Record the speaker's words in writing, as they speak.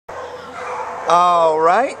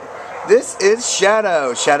Alright, this is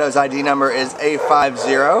Shadow. Shadow's ID number is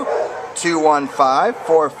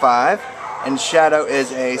A5021545, and Shadow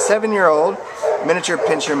is a 7-year-old miniature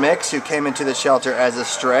Pinscher mix who came into the shelter as a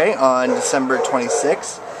stray on December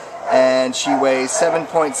 26th, and she weighs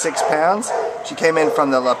 7.6 pounds. She came in from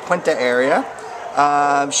the La Puente area.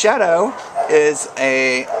 Shadow is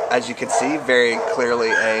as you can see, very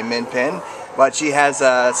clearly a min pin, but she has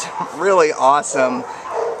some really awesome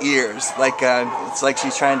ears. It's like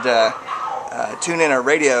she's trying to tune in a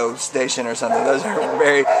radio station or something. Those are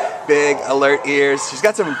very big, alert ears. She's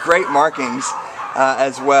got some great markings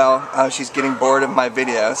as well. She's getting bored of my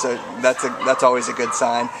video, so that's always a good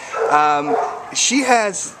sign. She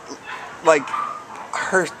has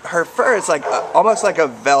her fur is almost like a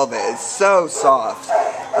velvet. It's so soft.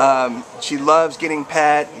 She loves getting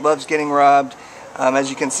pet, loves getting rubbed. As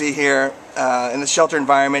you can see here, in the shelter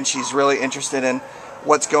environment, she's really interested in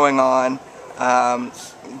what's going on,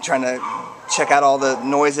 trying to check out all the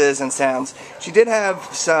noises and sounds. She did have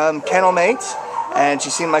some kennel mates, and she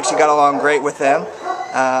seemed like she got along great with them,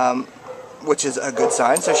 which is a good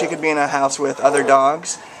sign. So she could be in a house with other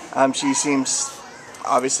dogs. She seems,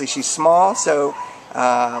 obviously she's small, so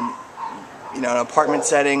an apartment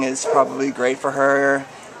setting is probably great for her.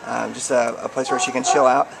 Just a place where she can chill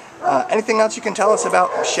out. Anything else you can tell us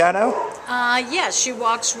about Shadow? Yeah, she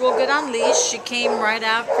walks real good on leash. She came right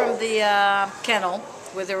out from the kennel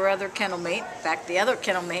with her other kennel mate. In fact, the other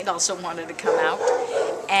kennel mate also wanted to come out.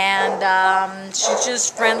 And she's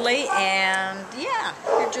just friendly, and yeah,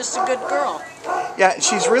 you're just a good girl. Yeah,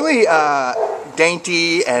 she's really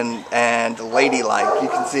dainty and ladylike. You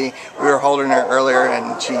can see we were holding her earlier,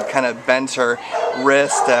 and she kind of bends her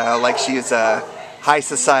wrist like she's a high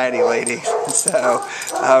society lady. So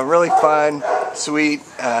really fun, sweet,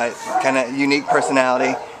 kind of unique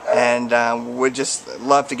personality, and would just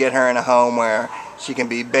love to get her in a home where she can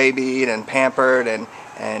be babied and pampered and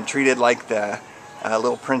treated like the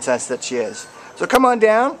little princess that she is. So come on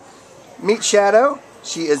down, meet Shadow.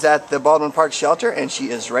 She is at the Baldwin Park shelter, and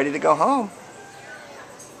she is ready to go home.